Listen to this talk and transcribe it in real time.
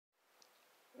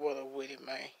with it,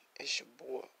 man? It's your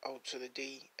boy, O to the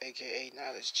D, aka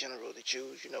Knowledge General the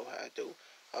Jews. You know how I do.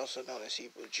 Also known as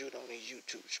Hebrew Jude on these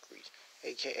YouTube streets,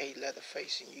 aka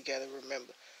Leatherface. And you gotta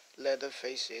remember,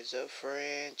 Leatherface is a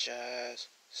franchise.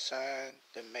 Signed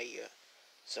the mayor.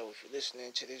 So if you're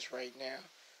listening to this right now,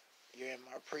 you're in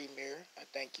my premiere. I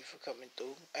thank you for coming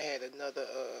through. I had another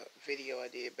video I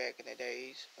did back in the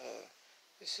days.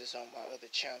 This is on my other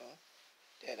channel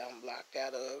that I'm locked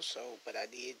out of, so but I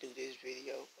did do this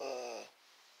video.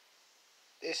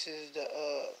 This is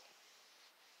the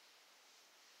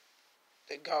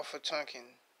Gulf of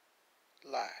Tonkin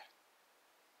lie,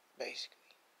 basically.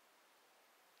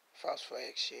 False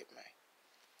flag shit, man.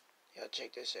 Y'all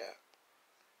check this out.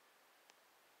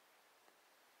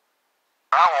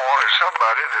 I want is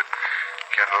somebody that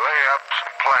can lay out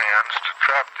some plans to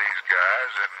trap these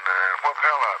guys and whip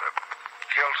hell out of them.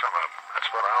 Kill some of them. That's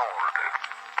what I want to do.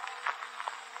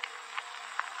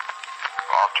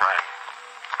 I'll try and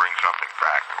bring something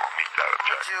back that will meet that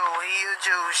objective. Jew, he a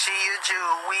Jew, she a Jew,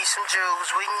 we some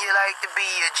Jews. Wouldn't you like to be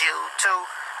a Jew too?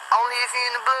 Only if you're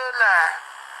in the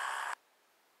bloodline.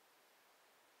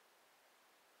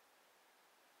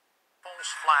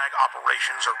 False flag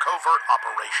operations are covert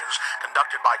operations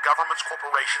conducted by governments,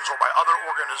 corporations, or by other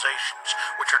organizations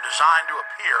which are designed to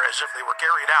appear as if they were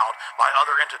carried out by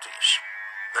other entities.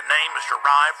 The name is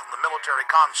derived from the military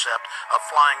concept of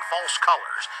flying false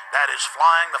colors, that is,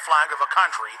 flying the flag of a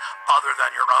country other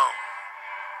than your own.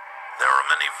 There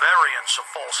are many variants of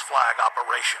false flag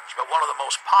operations, but one of the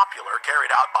most popular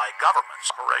carried out by governments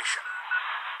operation.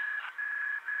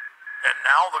 And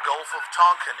now the Gulf of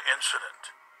Tonkin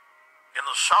incident. In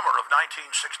the summer of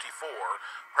 1964,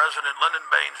 President Lyndon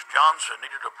Baines Johnson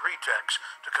needed a pretext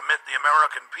to commit the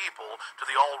American people to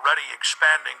the already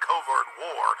expanding covert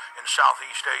war in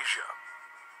Southeast Asia.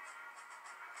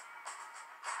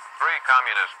 3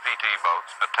 communist PT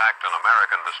boats attacked an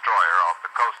American destroyer off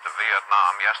the coast of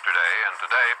Vietnam yesterday, and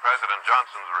today President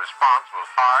Johnson's response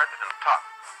was hard and tough.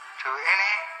 To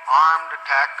any armed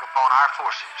attack upon our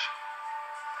forces,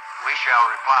 we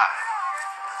shall reply.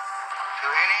 To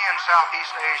any in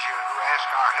Southeast Asia who ask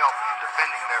our help in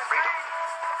defending their freedom,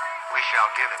 we shall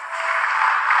give it.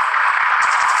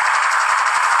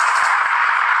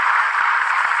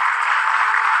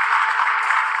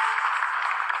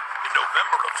 In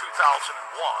November of 2001,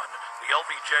 the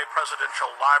LBJ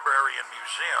Presidential Library and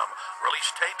Museum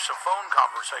released tapes of phone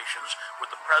conversations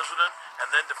with the President and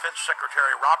then Defense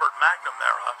Secretary Robert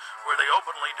McNamara, where they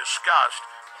openly discussed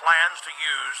plans to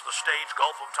use the staged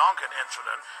Gulf of Tonkin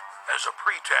incident as a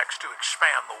pretext to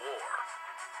expand the war.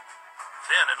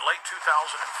 Then, in late 2005,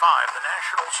 the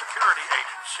National Security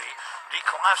Agency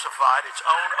declassified its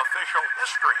own official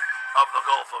history of the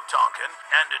Gulf of Tonkin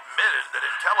and admitted that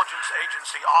intelligence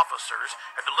agency officers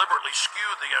had deliberately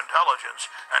skewed the intelligence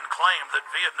and claimed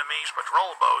that Vietnamese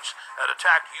patrol boats had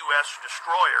attacked U.S.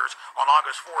 destroyers on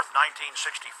August 4,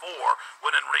 1964,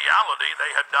 when in reality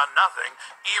they had done nothing,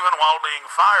 even while being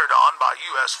fired on by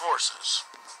U.S. forces.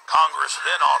 Congress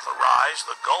then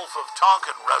authorized the Gulf of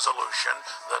Tonkin Resolution.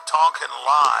 The Tonkin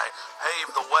Lie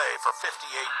paved the way for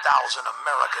 58,000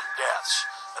 American deaths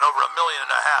and over 1.5 million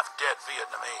dead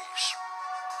Vietnamese.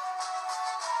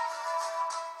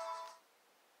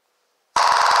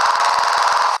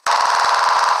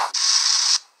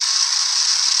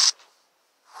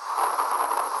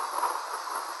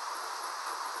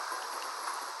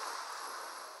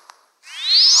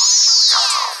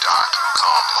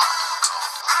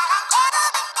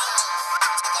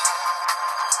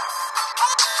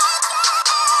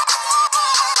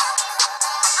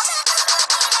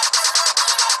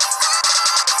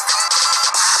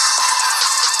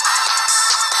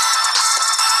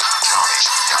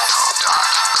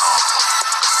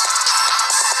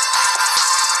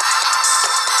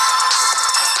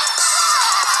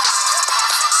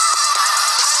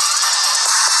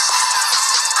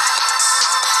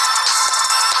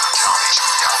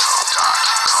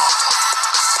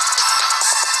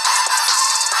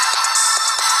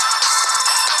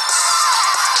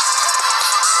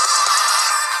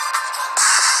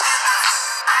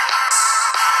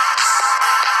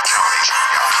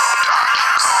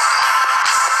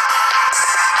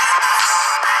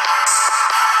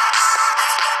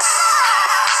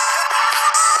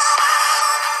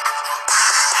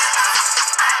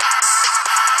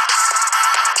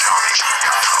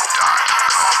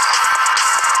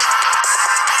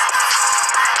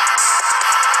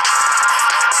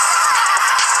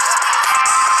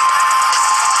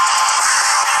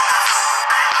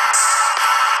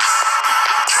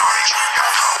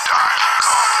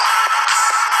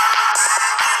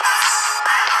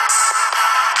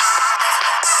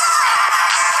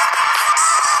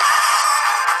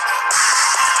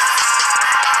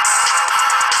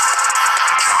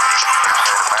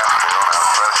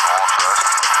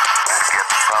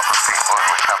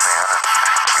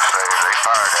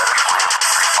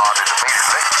 responded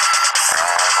immediately,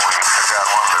 and we took out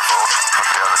one of their boats, put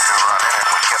the other two run in, and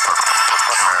we kept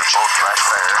putting their boats right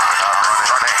there,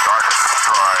 running, guard to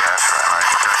destroy. That's right.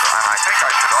 And I think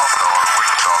I should also, or we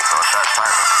should also at that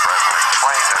time, Mr. President,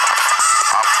 explain that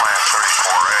Op Plan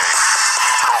 34A,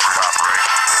 covert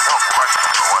operation, there's no question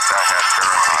about what that had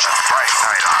bearing on us. Friday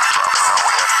night on trouble. No,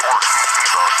 we had 4 PT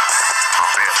boats from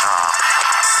Vietnam,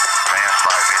 manned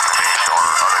by Vietnamese or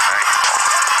other nationals,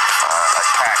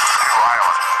 attacked 2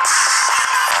 islands,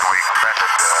 and we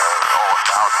expended,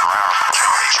 1,000 rounds of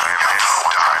ammunition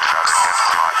one time and another.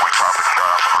 We probably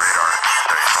shot up the radar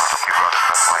station on a few other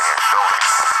miscellaneous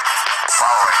buildings.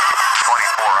 Following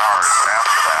 24 hours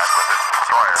after that, with the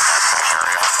destroyer in that same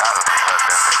area, undoubtedly had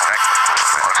been connected to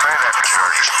it. Well, say that to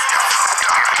George.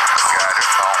 I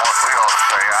just know what we ought to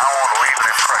say. I want to leave an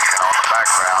impression on the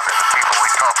background and the people we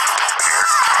talk to over here.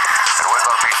 And we're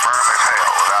going to be firm as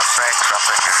hell without saying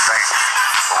something that's dangerous.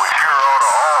 But we sure ought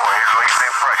to always leave the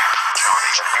impression. And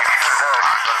if you shoot at us,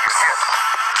 you're going to get hit.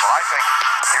 Well, I think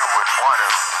you would want to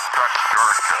trust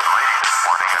George Reedy this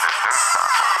morning at his news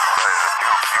conference. Say that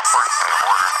you personally have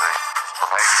ordered the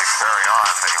Navy to carry on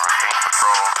the routine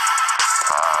patrols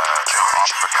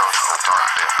off the coast of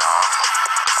North Vietnam,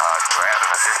 to add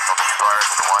an additional destroyer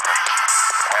to the one that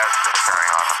has been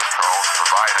carrying on the patrols,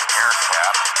 provide an air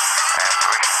cap, and to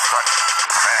issue such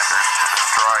commanders to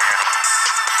destroy any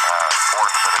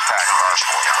force that attacks our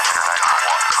force in international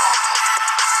waters.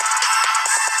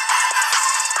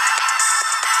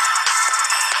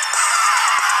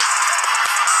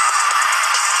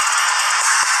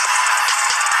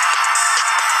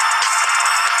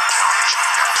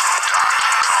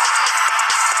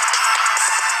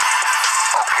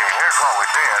 Okay, here's what we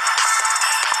did.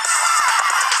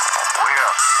 We,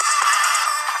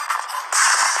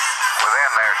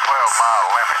 within their 12-mile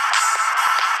limit,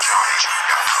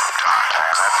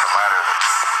 and that's a matter that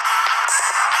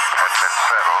has been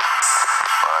settled,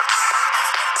 but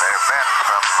there have been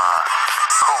some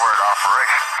covert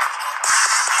operations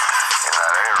in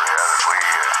that area that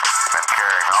we've been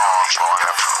carrying on, blowing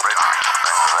up bridges and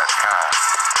things of that kind,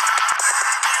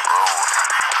 roads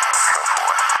and so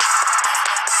forth.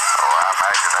 So I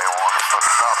imagine they want to put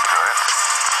a stop to it.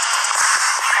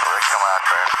 So they come out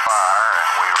there and fire, and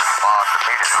we respond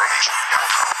immediately.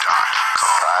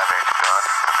 5-inch guns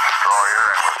to the destroyer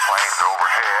and with planes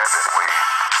overhead, and we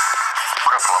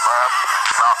cripple them up,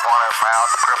 knock one of them out,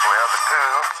 cripple the other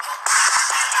 2,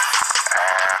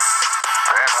 and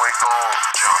then we go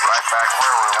right back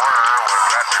where we were with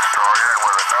that destroyer and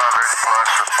with another, plus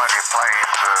plenty of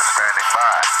planes standing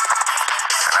by.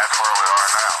 And that's where we are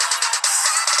now.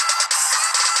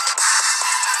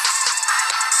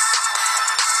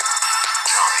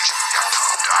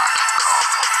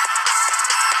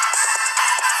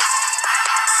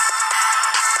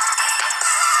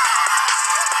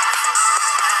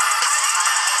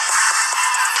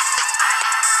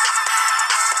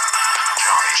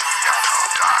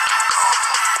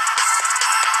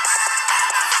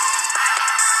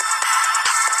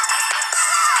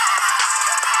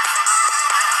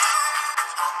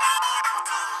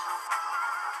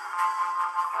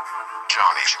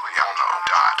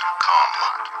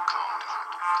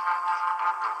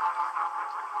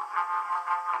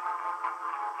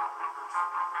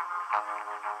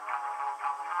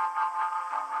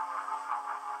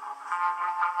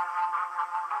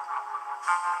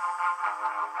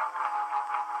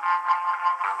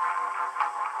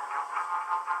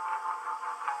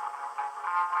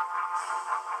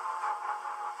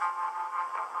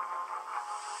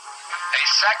 A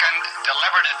second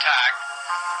deliberate attack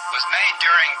was made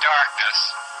during darkness,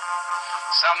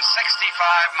 some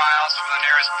 65 miles from the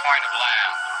nearest point of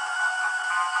land.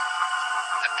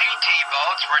 The PT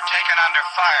boats were taken under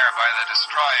fire by the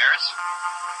destroyers,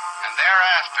 and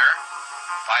thereafter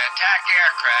by attack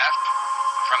aircraft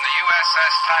from the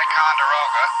USS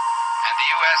Ticonderoga and the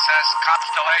USS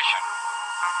Constellation.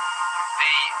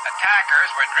 The attackers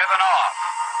were driven off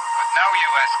with no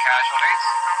U.S. casualties,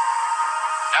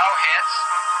 no hits,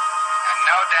 and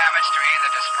no damage to either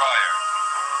destroyer.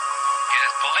 It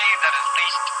is believed that at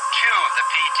least 2 of the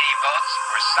PT boats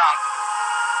were sunk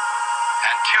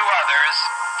and 2 others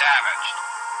damaged.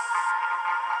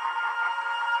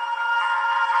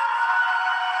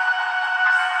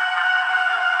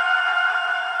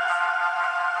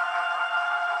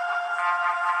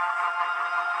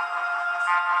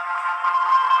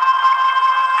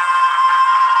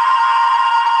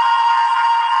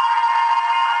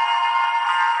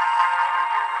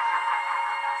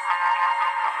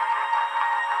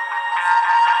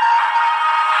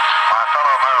 My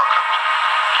fellow Americans,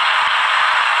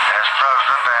 as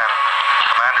President and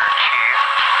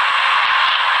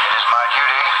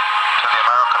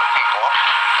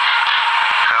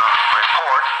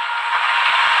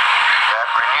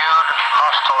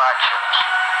actions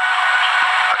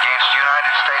against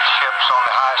United States ships on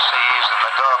the high seas in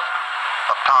the Gulf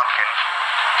of Tonkin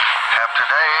have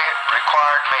today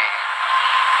required me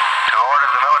to order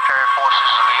the military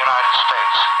forces of the United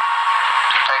States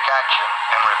to take action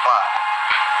in reply.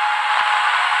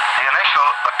 The initial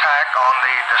attack on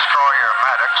the destroyer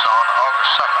Maddox on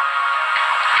August 2nd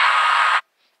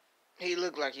He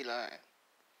looked like he lying.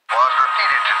 was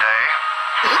repeated today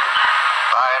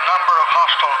by a number of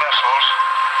hostile vessels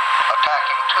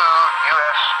attacking two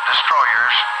U.S.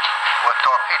 destroyers with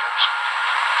torpedoes.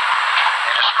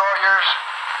 The destroyers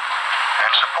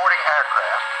and supporting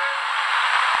aircraft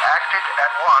acted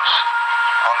at once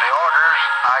on the orders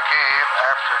I gave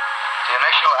after the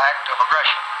initial act of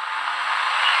aggression.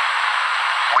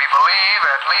 We believe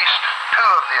at least two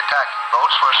of the attacking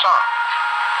boats were sunk.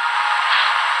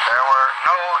 There were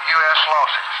no U.S.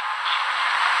 losses.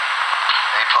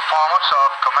 The performance of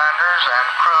commanders and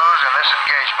crews in this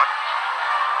engagement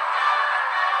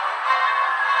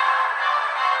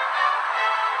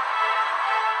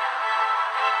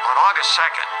on August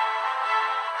 2nd,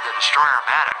 the destroyer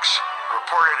Maddox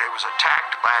reported it was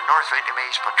attacked by a North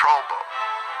Vietnamese patrol boat.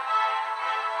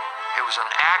 It was an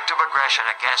act of aggression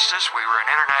against us. We were in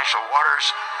international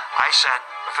waters. I sent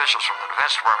officials from the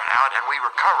Defense Department out, and we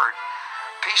recovered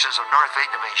pieces of North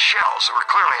Vietnamese shells that were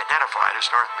clearly identified as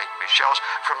North Vietnamese shells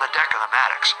from the deck of the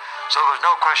Maddox. So there was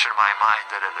no question in my mind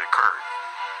that it had occurred.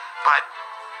 But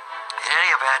in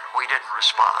any event, we didn't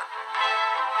respond.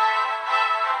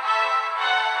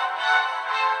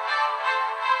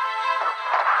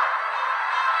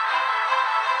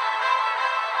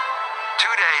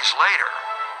 Days later,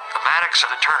 the Maddox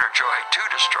and the Turner Joy, two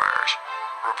destroyers,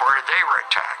 reported they were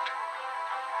attacked.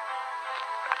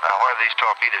 where are these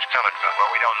torpedoes coming from?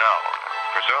 Well, we don't know.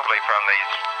 Presumably from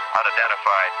these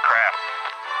unidentified craft.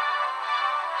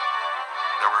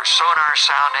 There were sonar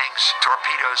soundings.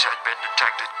 Torpedoes had been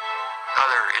detected.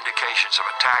 Other indications of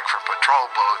attack from patrol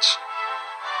boats.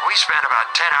 We spent about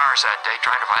 10 hours that day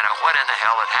trying to find out what in the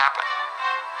hell had happened.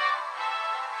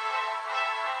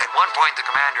 At one point, the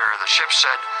commander of the ship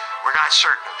said, "We're not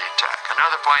certain of the attack."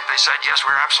 Another point, they said, "Yes,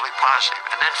 we're absolutely positive."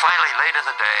 And then finally, late in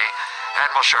the day,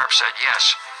 Admiral Sharp said,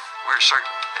 "Yes, we're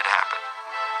certain it happened."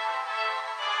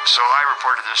 So I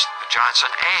reported this to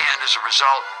Johnson, and as a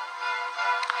result,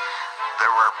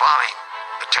 there were bombing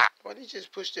attacks Why did he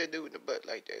just push that dude in the butt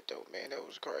like that, though, man? That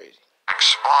was crazy.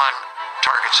 on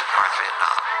targets in North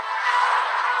Vietnam.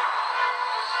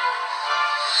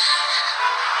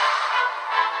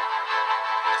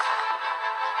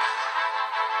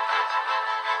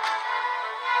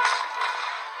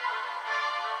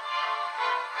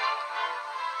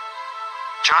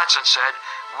 Johnson said,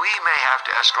 "We may have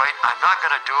to escalate. I'm not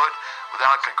going to do it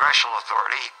without congressional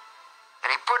authority."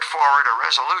 And he put forward a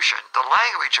resolution, the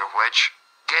language of which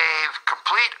gave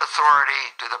complete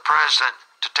authority to the president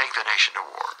to take the nation to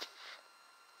war.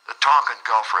 The Tonkin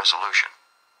Gulf Resolution.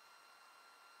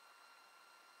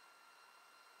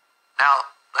 Now,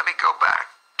 let me go back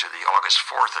to the August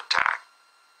 4th attack.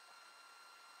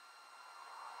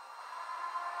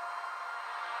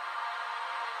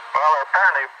 Well, there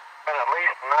apparently been at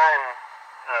least 9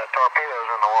 torpedoes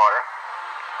in the water.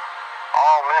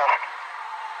 All missed.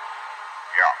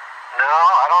 Yeah. No,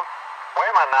 I don't. Wait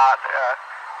a minute now.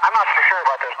 I'm not so sure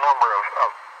about this number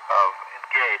of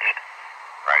engaged.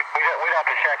 Right. We'd have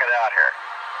to check it out here.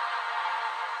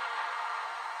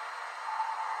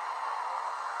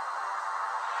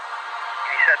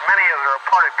 He said many of the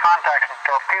reported contacts and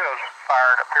torpedoes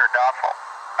fired appear doubtful.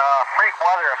 Freak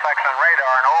weather effects on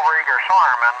radar and overeager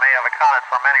sonarmen may have accounted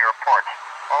for many reports.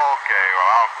 Okay, well,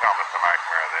 I'll tell Mr.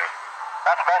 McNamara this.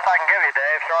 That's the best I can give you,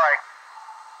 Dave. Sorry.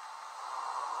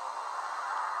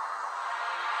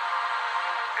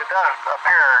 It does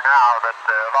appear now that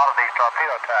a lot of these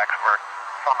torpedo attacks were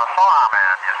from the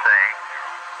sonarman, you see.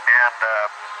 And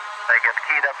they get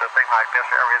keyed up to a thing like this.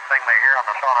 Everything they hear on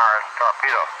the sonar is a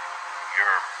torpedo.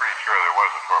 You're pretty sure there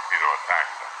was a torpedo attack,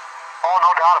 then? Oh,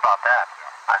 no doubt about that,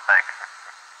 I think.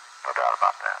 No doubt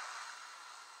about that.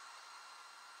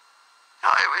 No,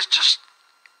 it was just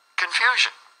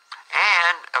confusion.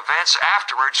 And events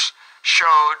afterwards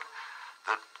showed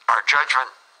that our judgment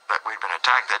that we'd been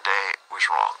attacked that day was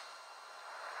wrong.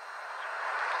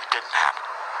 It didn't happen.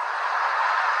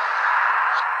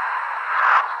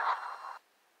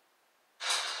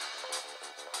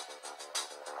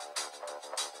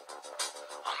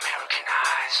 American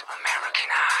eyes, American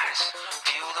eyes.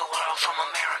 View the world from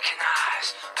American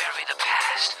eyes. Bury the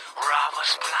past, rob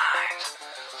us blind,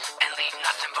 and leave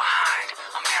nothing behind.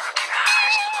 American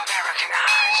eyes, American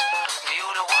eyes. View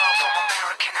the world from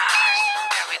American eyes.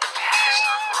 Bury the past,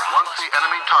 rob Once us the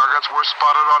enemy blind. targets were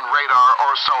spotted on radar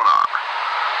or sonar.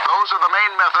 Those are the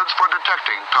main methods for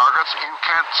detecting targets you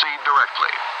can't see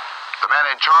directly. The man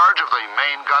in charge of the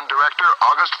main gun director,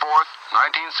 August 4th,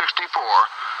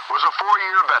 1964, was a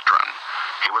 4-year veteran.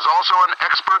 He was also an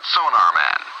expert sonar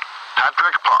man,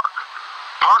 Patrick Park.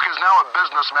 Park is now a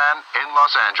businessman in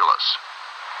Los Angeles.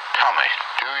 Tell me,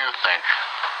 do you think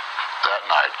that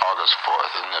night, August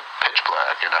 4th, in the pitch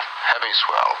black, in a heavy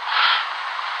swell,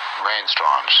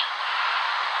 rainstorms,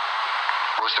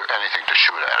 was there anything to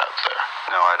shoot at out there?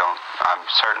 No, I don't. I'm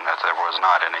certain that there was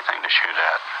not anything to shoot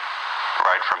at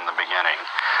right from the beginning.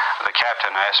 The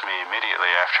captain asked me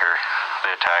immediately after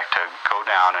the attack to go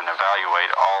down and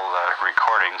evaluate all the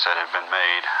recordings that had been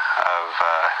made of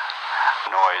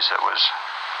noise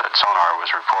that sonar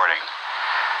was reporting.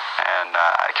 And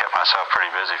I kept myself pretty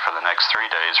busy for the next 3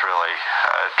 days, really,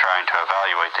 trying to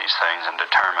evaluate these things and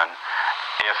determine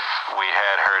if we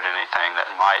had heard anything that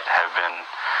might have been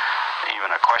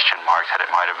even a question mark, that it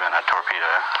might have been a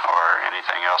torpedo or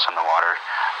anything else in the water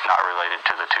not related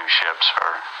to the two ships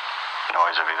or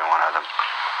noise of either one of them.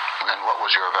 And then what was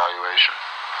your evaluation?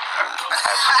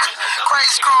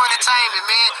 Crazy Crew Entertainment,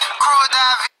 man. Crew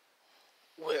dive.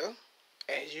 Well,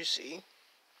 as you see,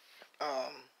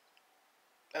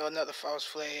 another false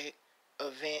flag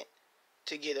event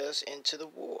to get us into the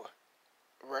war,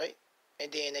 right?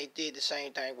 And then they did the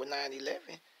same thing with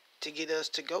 9/11 to get us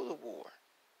to go to war,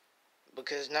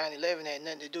 because 9/11 had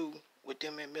nothing to do with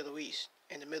them in the Middle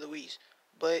East.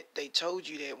 But they told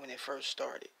you that when it first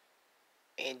started.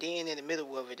 And then in the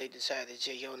middle of it, they decided to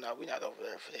say, yo, no, we're not over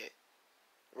there for that.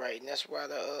 Right? And that's why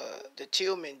the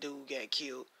Tillman dude got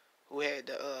killed, who had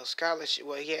the scholarship.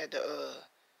 Well,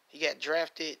 he got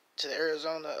drafted to the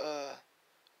Arizona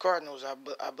Cardinals,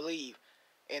 I believe.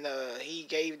 And he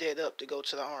gave that up to go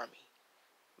to the Army,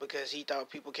 because he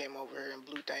thought people came over here and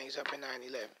blew things up in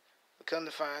 9/11. But come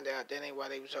to find out, that ain't why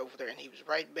they was over there. And he was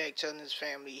right back telling his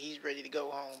family he's ready to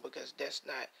go home, because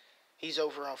he's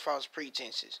over on false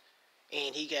pretenses.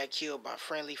 And he got killed by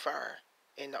friendly fire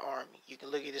in the Army. You can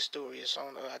look at the story. It's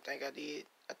on, I think I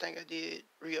did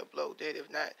re-upload that. If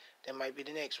not, that might be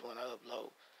the next one I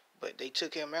upload. But they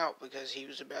took him out because he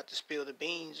was about to spill the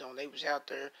beans on. They was out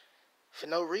there for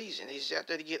no reason. They was out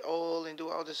there to get oil and do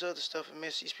all this other stuff and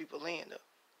mess these people land up.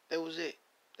 That was it.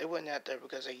 They wasn't out there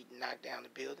because they knocked down the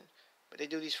building. But they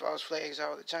do these false flags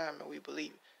all the time, and we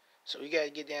believe it. So we got to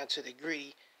get down to the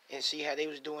gritty and see how they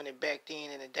was doing it back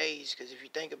then in the days. Because if you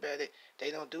think about it,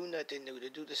 they don't do nothing new. They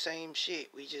do the same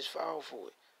shit. We just fall for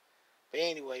it. But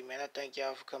anyway, man, I thank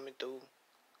y'all for coming through.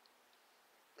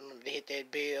 Remember to hit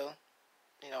that bell.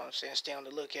 You know what I'm saying? Stay on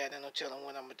the lookout, and don't tell them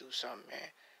when I'm going to do something, man.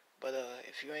 But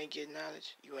if you ain't getting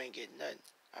knowledge, you ain't getting nothing.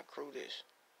 I crew this.